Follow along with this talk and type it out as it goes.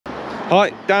Hi,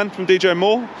 Dan from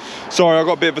DJMoore. Sorry, I've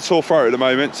got a bit of a sore throat at the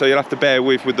moment, so you'll have to bear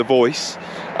with the voice.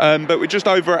 But we're just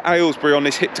over at Aylesbury on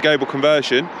this hip to gable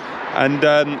conversion. And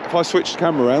if I switch the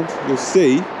camera around, you'll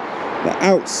see that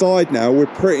outside now we're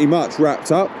pretty much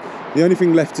wrapped up. The only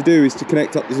thing left to do is to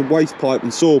connect up the waste pipe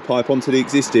and soil pipe onto the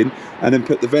existing, and then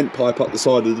put the vent pipe up the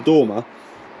side of the dormer.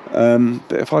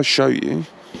 But if I show you,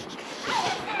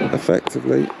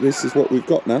 effectively, this is what we've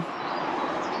got now.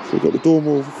 So we've got the dormer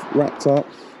all wrapped up,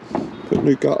 put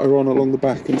new gutter on along the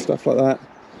back and stuff like that.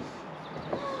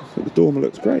 But the dormer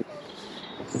looks great.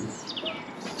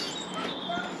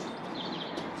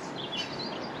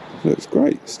 Looks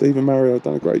great. Steve and Mario have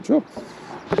done a great job.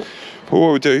 But what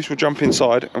we'll do is we'll jump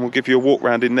inside and we'll give you a walk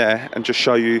round in there and just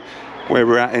show you where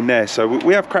we're at in there. So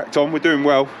we have cracked on, we're doing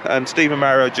well. Steve and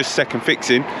Mario are just second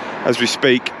fixing as we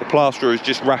speak. The plasterer is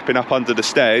just wrapping up under the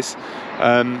stairs.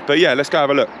 But yeah, let's go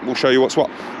have a look. We'll show you what's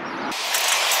what.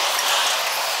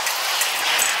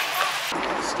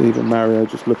 Steve and Mario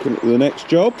just looking at the next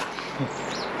job.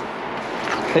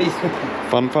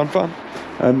 Fun, fun, fun.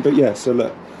 But yeah, so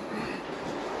look.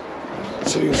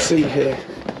 So you'll see here.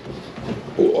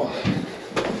 Oh.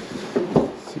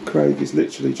 So Craig is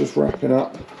literally just wrapping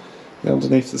up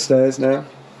underneath the stairs now.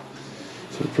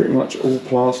 So pretty much all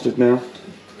plastered now.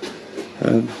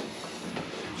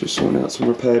 Just sorting out some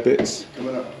repair bits.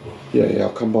 Coming up. Yeah,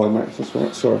 I'll come by, mate. That's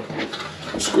right. Sorry.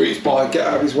 I'll squeeze by, get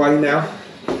out of his way now.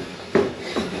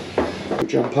 We'll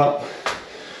jump up.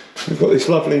 We've got this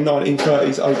lovely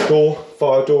 1930s oak door,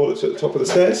 fire door that's at the top of the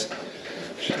stairs,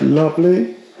 which is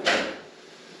lovely.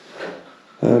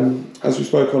 As we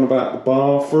spoke on about the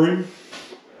bathroom,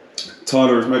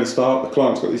 Tyler has made a start. The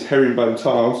client's got these herringbone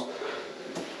tiles.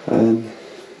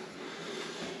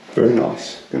 Very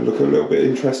nice. Going to look a little bit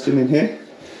interesting in here.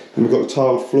 And we've got the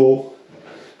tiled floor.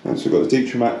 And so we've got the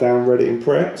deep mat down, ready and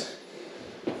prepped.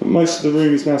 But most of the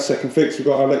room is now second fixed. We've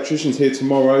got our electricians here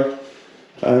tomorrow,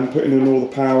 putting in all the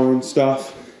power and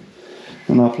stuff.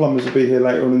 And our plumbers will be here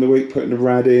later on in the week, putting the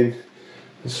rad in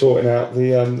and sorting out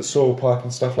the soil pipe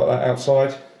and stuff like that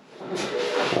outside.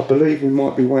 I believe we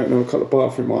might be waiting on a couple of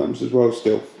bathroom items as well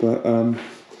still, but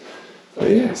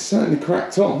yeah, it's certainly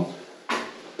cracked on.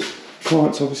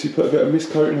 Clients obviously put a bit of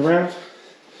mist coating around,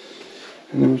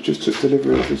 and then we've just took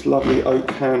delivery of this lovely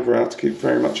oak handrail to keep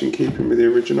very much in keeping with the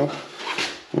original.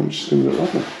 And it's just going to look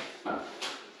lovely.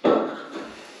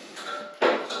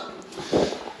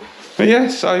 But yeah,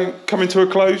 so coming to a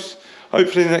close.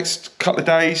 Hopefully in the next couple of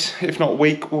days, if not a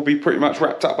week, we'll be pretty much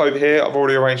wrapped up over here. I've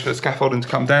already arranged for the scaffolding to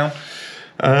come down.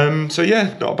 So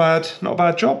yeah, not a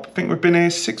bad job. I think we've been here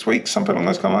 6 weeks, something along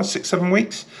those kind of lines, 6, 7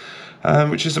 weeks,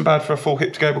 which isn't bad for a full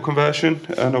hip to gable conversion,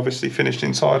 and obviously finished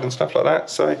inside and stuff like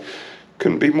that. So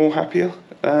couldn't be more happier.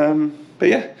 But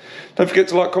yeah, don't forget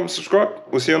to like, comment, subscribe.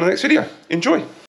 We'll see you on the next video. Enjoy.